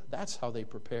Judea." That's how they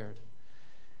prepared.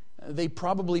 They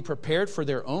probably prepared for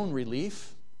their own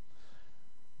relief,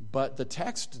 but the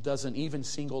text doesn't even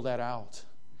single that out.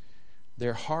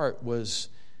 Their heart was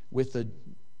with the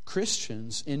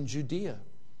Christians in Judea.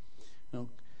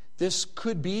 This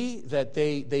could be that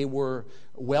they were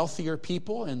wealthier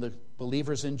people and the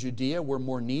believers in Judea were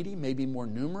more needy, maybe more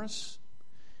numerous.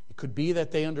 It could be that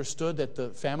they understood that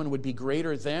the famine would be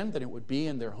greater then than it would be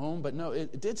in their home. But no,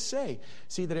 it did see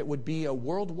that it would be a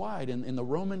worldwide in the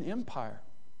Roman Empire.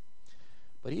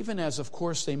 But even as, of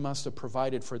course, they must have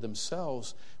provided for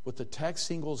themselves, what the text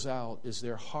singles out is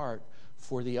their heart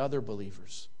for the other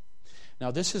believers. Now,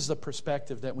 this is the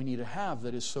perspective that we need to have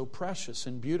that is so precious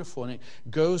and beautiful, and it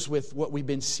goes with what we've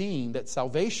been seeing, that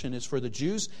salvation is for the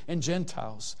Jews and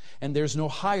Gentiles, and there's no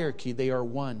hierarchy, they are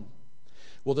one.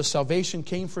 Well, the salvation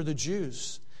came for the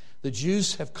Jews. The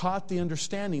Jews have caught the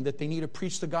understanding that they need to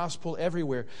preach the gospel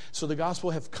everywhere. So the gospel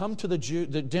have come to the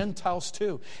Gentiles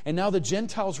too. And now the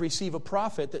Gentiles receive a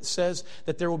prophet that says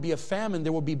that there will be a famine,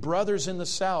 there will be brothers in the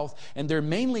south, and they're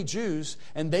mainly Jews,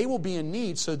 and they will be in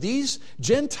need. So these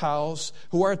Gentiles,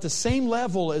 who are at the same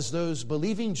level as those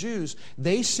believing Jews,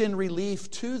 they send relief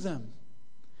to them.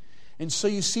 And so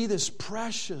you see this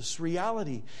precious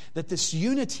reality that this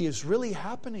unity is really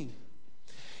happening.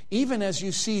 Even as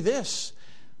you see this,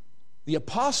 the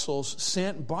apostles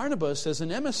sent Barnabas as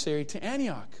an emissary to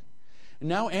Antioch. And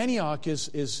now Antioch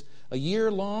is a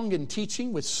year long in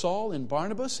teaching with Saul and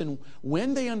Barnabas. And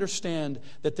when they understand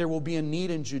that there will be a need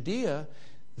in Judea,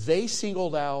 they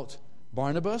singled out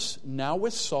Barnabas, now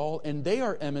with Saul, and they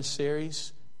are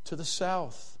emissaries to the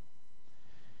south.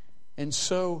 And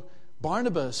so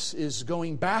Barnabas is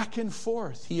going back and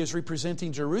forth. He is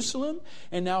representing Jerusalem,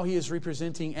 and now he is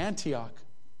representing Antioch.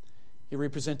 He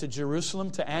represented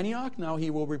Jerusalem to Antioch. Now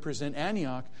he will represent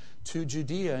Antioch to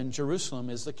Judea, and Jerusalem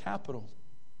is the capital.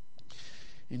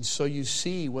 And so you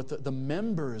see what the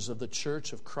members of the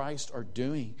church of Christ are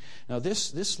doing. Now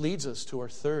this leads us to our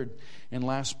third and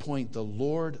last point, the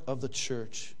Lord of the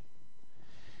church.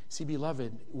 See,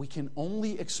 beloved, we can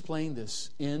only explain this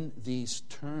in these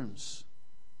terms.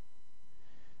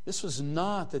 This was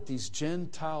not that these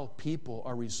Gentile people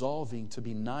are resolving to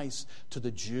be nice to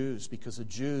the Jews because the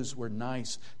Jews were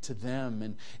nice to them.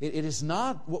 And it is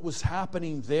not what was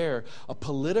happening there, a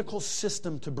political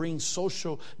system to bring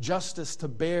social justice to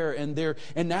bear, and they're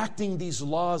enacting these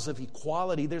laws of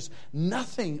equality. There's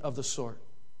nothing of the sort.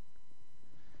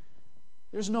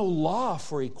 There's no law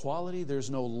for equality.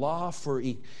 There's no law for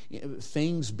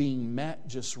things being met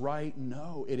just right.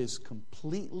 No, it is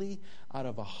completely out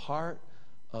of a heart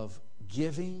of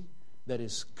giving that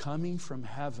is coming from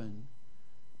heaven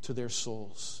to their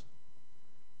souls.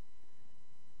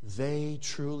 They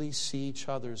truly see each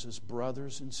other as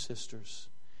brothers and sisters.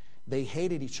 They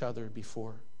hated each other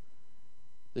before.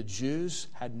 The Jews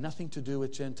had nothing to do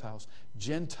with Gentiles.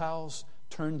 Gentiles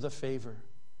turned the favor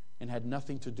and had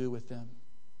nothing to do with them.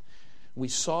 We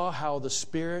saw how the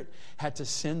Spirit had to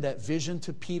send that vision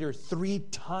to Peter 3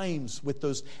 times with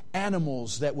those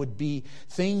animals that would be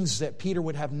things that Peter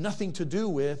would have nothing to do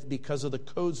with because of the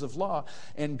codes of law.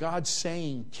 And God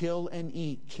saying, kill and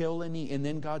eat, kill and eat. And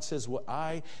then God says, what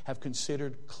I have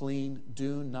considered clean,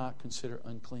 do not consider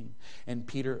unclean. And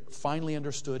Peter finally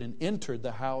understood and entered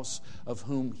the house of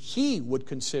whom he would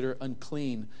consider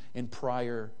unclean in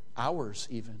prior hours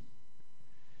even.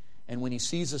 And when he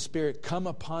sees the Spirit come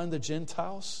upon the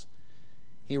Gentiles,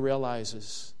 he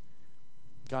realizes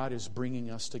God is bringing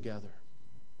us together.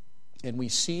 And we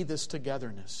see this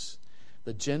togetherness.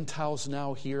 The Gentiles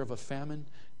now hear of a famine.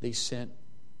 They sent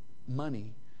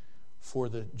money for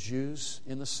the Jews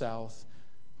in the south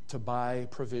to buy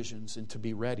provisions and to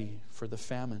be ready for the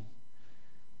famine.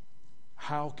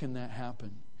 How can that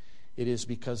happen? It is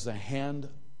because the hand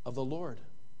of the Lord.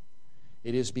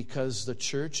 It is because the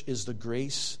church is the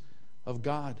grace of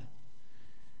God.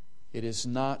 It is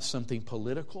not something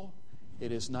political.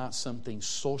 It is not something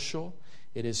social.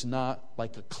 It is not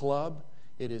like a club.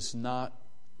 It is not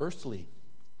earthly.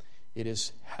 It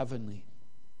is heavenly.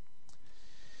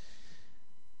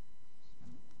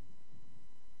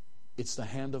 It's the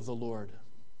hand of the Lord.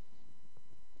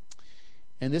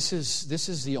 And this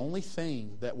is the only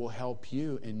thing that will help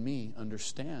you and me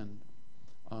understand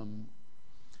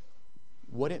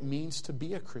what it means to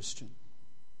be a Christian.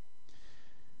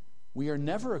 We are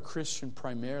never a Christian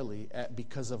primarily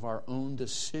because of our own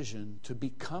decision to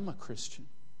become a Christian.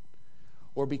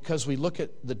 Or because we look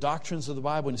at the doctrines of the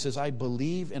Bible and it says, I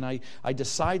believe and I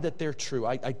decide that they're true.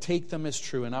 I take them as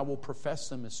true and I will profess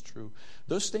them as true.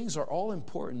 Those things are all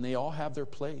important. They all have their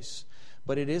place.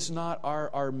 But it is not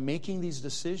our making these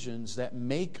decisions that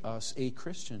make us a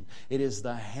Christian. It is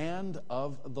the hand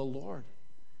of the Lord.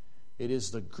 It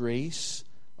is the grace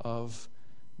of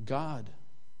God.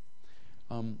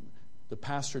 The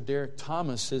pastor Derek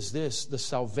Thomas says this: the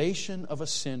salvation of a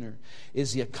sinner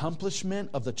is the accomplishment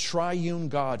of the triune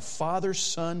God, Father,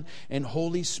 Son, and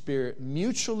Holy Spirit,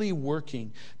 mutually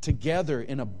working together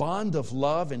in a bond of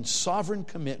love and sovereign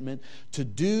commitment to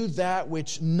do that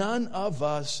which none of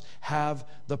us have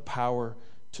the power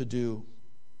to do.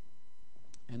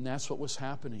 And that's what was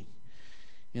happening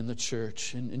in the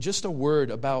church. And just a word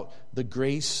about the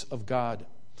grace of God.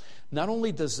 Not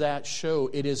only does that show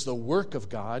it is the work of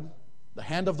God, the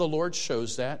hand of the Lord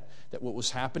shows that what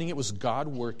was happening, it was God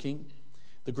working.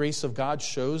 The grace of God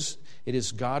shows it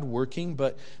is God working,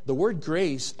 but the word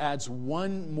grace adds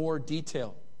one more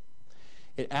detail.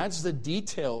 It adds the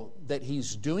detail that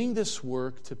He's doing this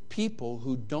work to people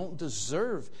who don't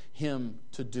deserve Him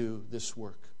to do this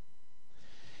work.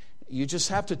 You just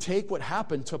have to take what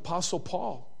happened to Apostle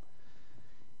Paul.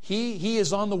 He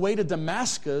is on the way to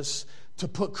Damascus to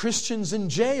put Christians in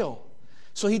jail.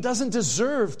 So he doesn't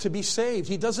deserve to be saved.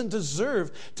 He doesn't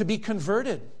deserve to be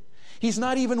converted. He's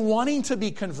not even wanting to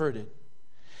be converted.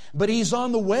 But he's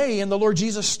on the way and the Lord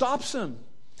Jesus stops him.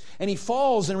 And he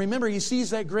falls, and remember, he sees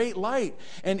that great light.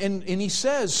 And he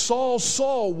says, Saul,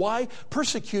 Saul, why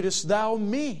persecutest thou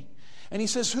me? And he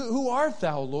says, Who art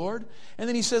thou, Lord? And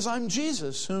then he says, I'm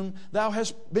Jesus, whom thou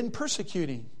hast been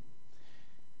persecuting.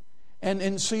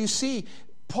 And so you see,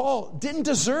 Paul didn't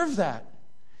deserve that.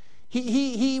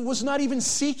 He was not even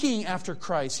seeking after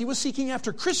Christ. He was seeking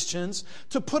after Christians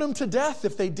to put them to death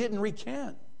if they didn't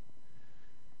recant.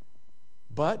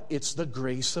 But it's the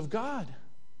grace of God.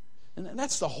 And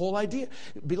that's the whole idea.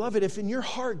 Beloved, if in your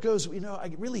heart goes, I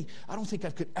don't think I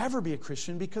could ever be a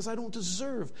Christian because I don't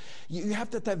deserve. You have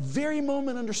to at that very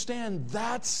moment understand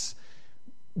that's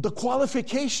the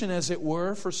qualification, as it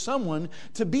were, for someone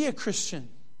to be a Christian.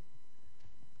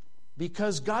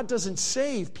 Because God doesn't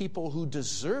save people who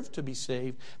deserve to be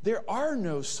saved. There are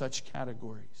no such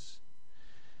categories.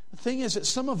 The thing is that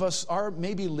some of us are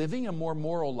maybe living a more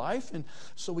moral life, and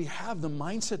so we have the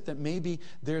mindset that maybe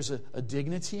there's a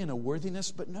dignity and a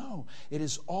worthiness, but no, it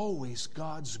is always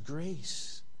God's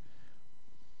grace.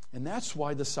 And that's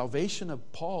why the salvation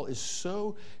of Paul is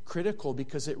so critical,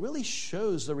 because it really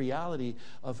shows the reality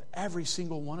of every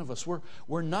single one of us.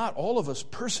 We're not all of us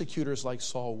persecutors like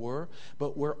Saul were,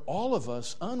 but we're all of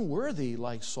us unworthy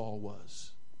like Saul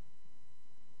was.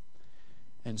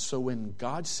 And so when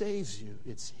God saves you,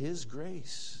 it's His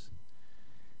grace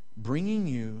bringing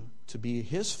you to be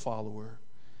His follower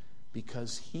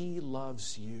because He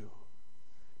loves you,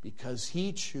 because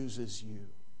He chooses you.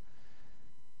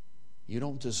 You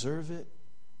don't deserve it,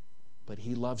 but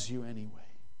He loves you anyway.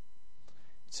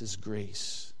 It's His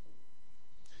grace.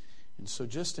 And so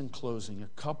just in closing, a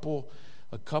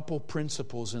couple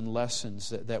principles and lessons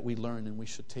that we learn and we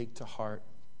should take to heart.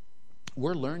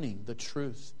 We're learning the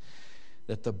truth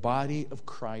that the body of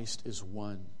Christ is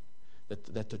one,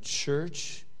 that the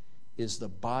church is the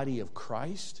body of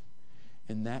Christ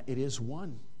and that it is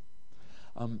one.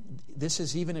 This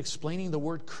is even explaining the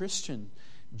word Christian.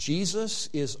 Jesus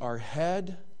is our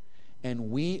head and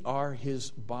we are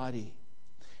His body.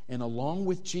 And along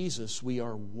with Jesus, we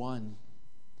are one.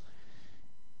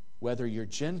 Whether you're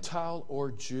Gentile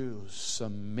or Jew,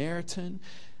 Samaritan,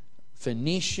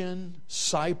 Phoenician,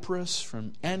 Cyprus,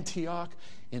 from Antioch.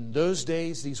 In those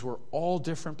days, these were all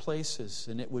different places.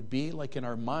 And it would be like in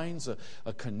our minds,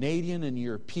 a Canadian and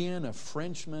European, a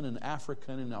Frenchman, an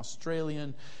African, an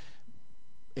Australian.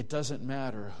 It doesn't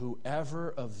matter.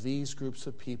 Whoever of these groups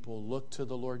of people look to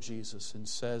the Lord Jesus and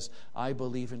says, I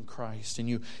believe in Christ, and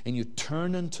you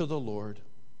turn unto the Lord,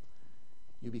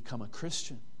 you become a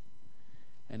Christian.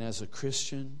 And as a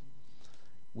Christian,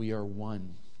 we are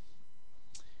one.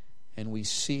 And we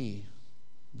see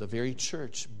the very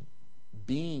church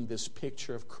being this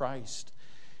picture of Christ.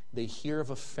 They hear of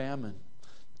a famine.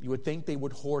 You would think they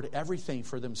would hoard everything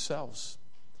for themselves.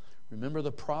 Remember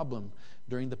the problem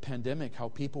during the pandemic, how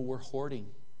people were hoarding.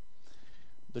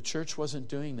 The church wasn't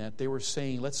doing that. They were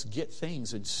saying, let's get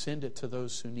things and send it to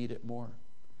those who need it more.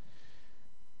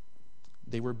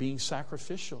 They were being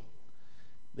sacrificial.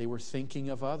 They were thinking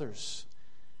of others.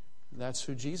 That's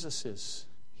who Jesus is.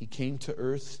 He came to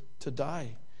earth to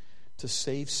die, to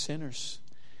save sinners.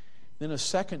 Then a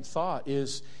second thought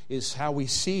is how we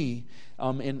see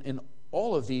in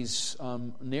all of these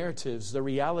narratives the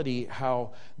reality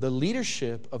how the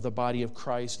leadership of the body of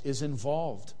Christ is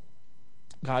involved.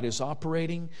 God is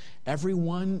operating.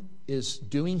 Everyone is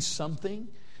doing something.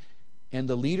 And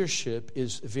the leadership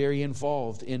is very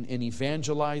involved in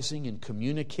evangelizing, in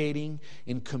communicating,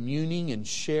 in communing and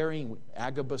sharing.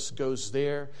 Agabus goes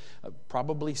there,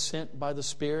 probably sent by the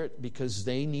Spirit because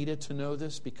they needed to know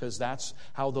this, because that's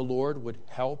how the Lord would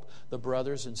help the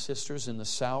brothers and sisters in the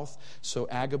south. So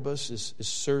Agabus is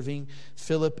serving.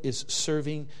 Philip is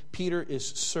serving. Peter is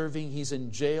serving. He's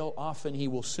in jail. Often he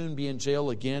will soon be in jail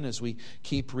again as we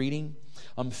keep reading.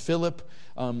 Philip,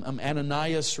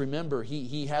 Ananias, remember,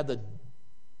 he had the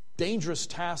dangerous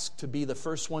task to be the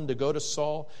first one to go to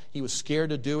Saul. He was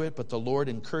scared to do it, but the Lord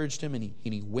encouraged him and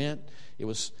he went. It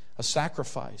was a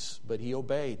sacrifice, but he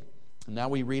obeyed. And now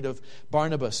we read of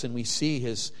Barnabas and we see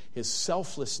his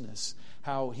selflessness,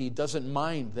 how he doesn't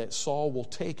mind that Saul will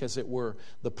take, as it were,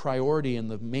 the priority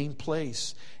and the main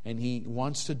place, and he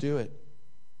wants to do it.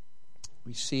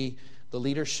 We see the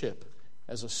leadership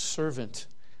as a servant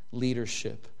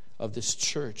leadership of this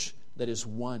church that is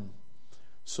one.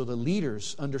 So the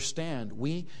leaders understand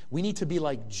we need to be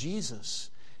like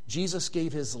Jesus. Jesus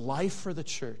gave His life for the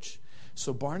church.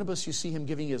 So Barnabas, you see him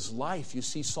giving his life. You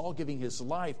see Saul giving his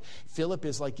life. Philip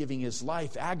is like giving his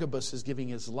life. Agabus is giving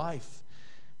his life.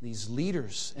 These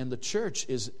leaders and the church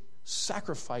is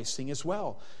sacrificing as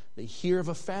well. They hear of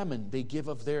a famine. They give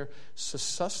of their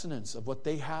sustenance, of what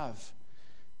they have.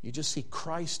 You just see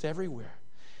Christ everywhere.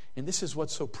 And this is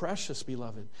what's so precious,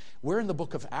 beloved. We're in the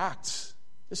book of Acts.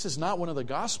 This is not one of the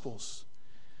Gospels.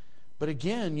 But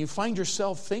again, you find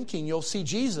yourself thinking you'll see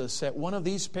Jesus at one of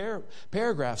these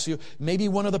paragraphs. Maybe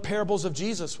one of the parables of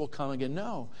Jesus will come again.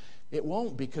 No, it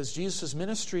won't, because Jesus'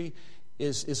 ministry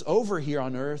is over here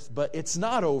on earth, but it's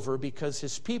not over because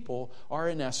His people are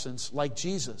in essence like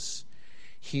Jesus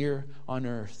here on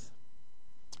earth.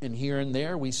 And here and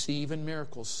there we see even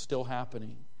miracles still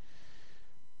happening.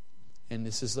 And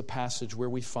this is the passage where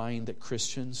we find that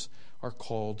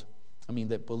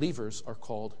that believers are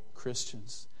called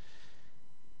Christians.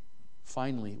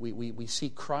 Finally, we see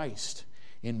Christ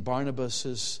in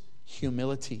Barnabas'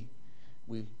 humility.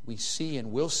 We see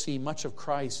and will see much of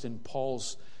Christ in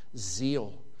Paul's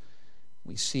zeal.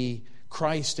 We see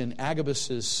Christ in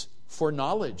Agabus'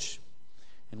 foreknowledge.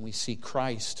 And we see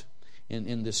Christ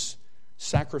in this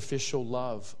sacrificial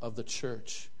love of the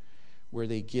church, where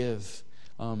they give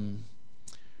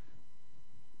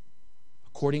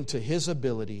according to His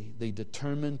ability, they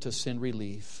determined to send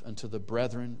relief unto the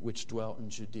brethren which dwelt in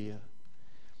Judea.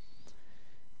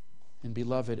 And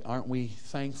beloved, aren't we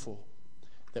thankful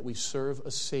that we serve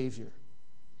a Savior,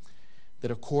 that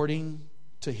according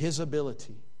to His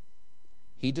ability,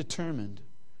 He determined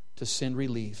to send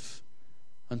relief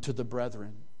unto the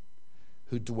brethren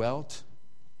who dwelt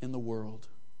in the world.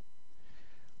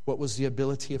 What was the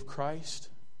ability of Christ?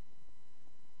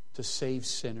 To save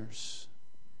sinners.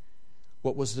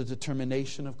 What was the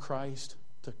determination of Christ?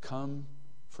 To come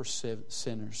for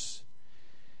sinners.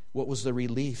 What was the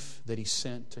relief that He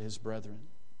sent to His brethren?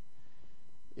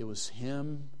 It was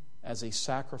Him as a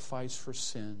sacrifice for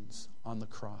sins on the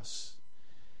cross.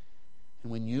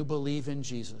 And when you believe in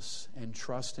Jesus and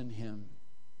trust in Him,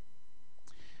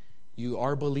 You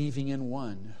are believing in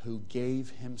one who gave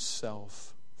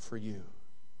himself for you.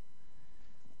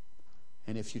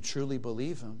 And if you truly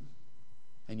believe him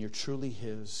and you're truly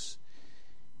his,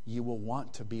 you will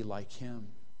want to be like him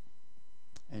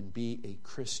and be a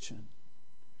Christian.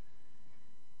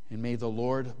 And may the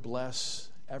Lord bless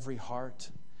every heart.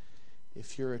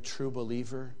 If you're a true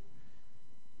believer,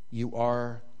 you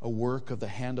are a work of the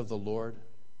hand of the Lord.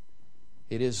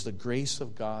 It is the grace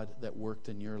of God that worked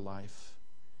in your life.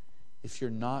 If you're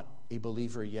not a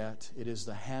believer yet, it is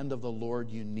the hand of the Lord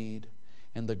you need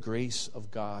and the grace of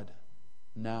God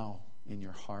now in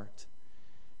your heart.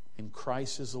 And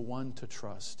Christ is the one to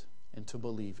trust and to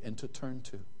believe and to turn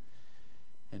to.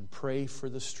 And pray for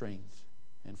the strength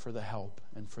and for the help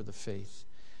and for the faith.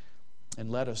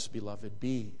 And let us, beloved,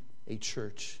 be a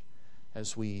church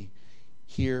as we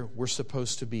hear we're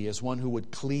supposed to be, as one who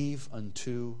would cleave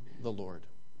unto the Lord.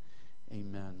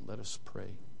 Amen. Let us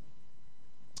pray.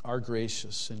 Our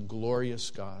gracious and glorious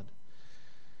God,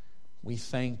 we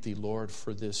thank thee, Lord,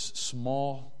 for this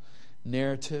small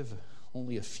narrative,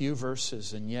 only a few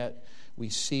verses, and yet we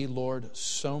see, Lord,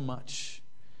 so much.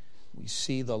 We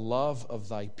see the love of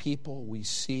thy people. We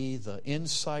see the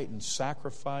insight and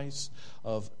sacrifice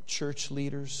of church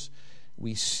leaders.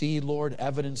 We see, Lord,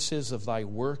 evidences of thy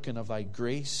work and of thy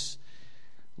grace.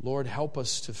 Lord, help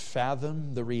us to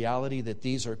fathom the reality that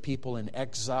these are people in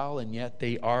exile, and yet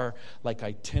they are like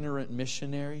itinerant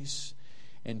missionaries,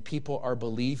 and people are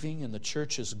believing, and the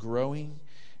church is growing.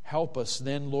 Help us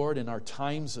then, Lord, in our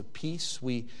times of peace,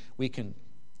 we can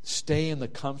stay in the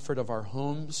comfort of our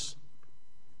homes.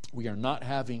 We are not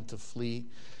having to flee,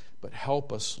 but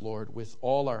help us, Lord, with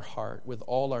all our heart, with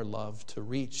all our love, to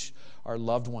reach our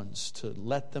loved ones, to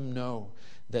let them know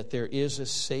that there is a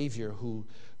Savior who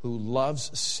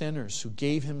loves sinners, who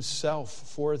gave himself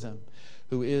for them,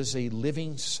 who is a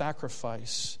living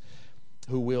sacrifice,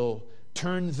 who will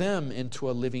turn them into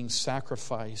a living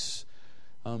sacrifice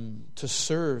to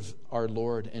serve our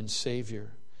Lord and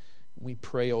Savior. We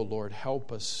pray, O Lord,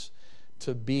 help us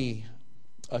to be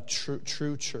a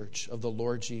true church of the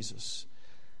Lord Jesus,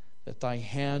 that thy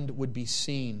hand would be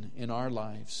seen in our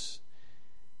lives.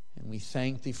 And we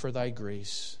thank thee for thy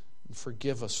grace. And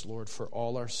forgive us, Lord, for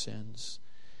all our sins.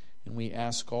 And we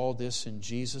ask all this in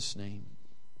Jesus' name.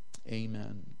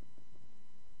 Amen.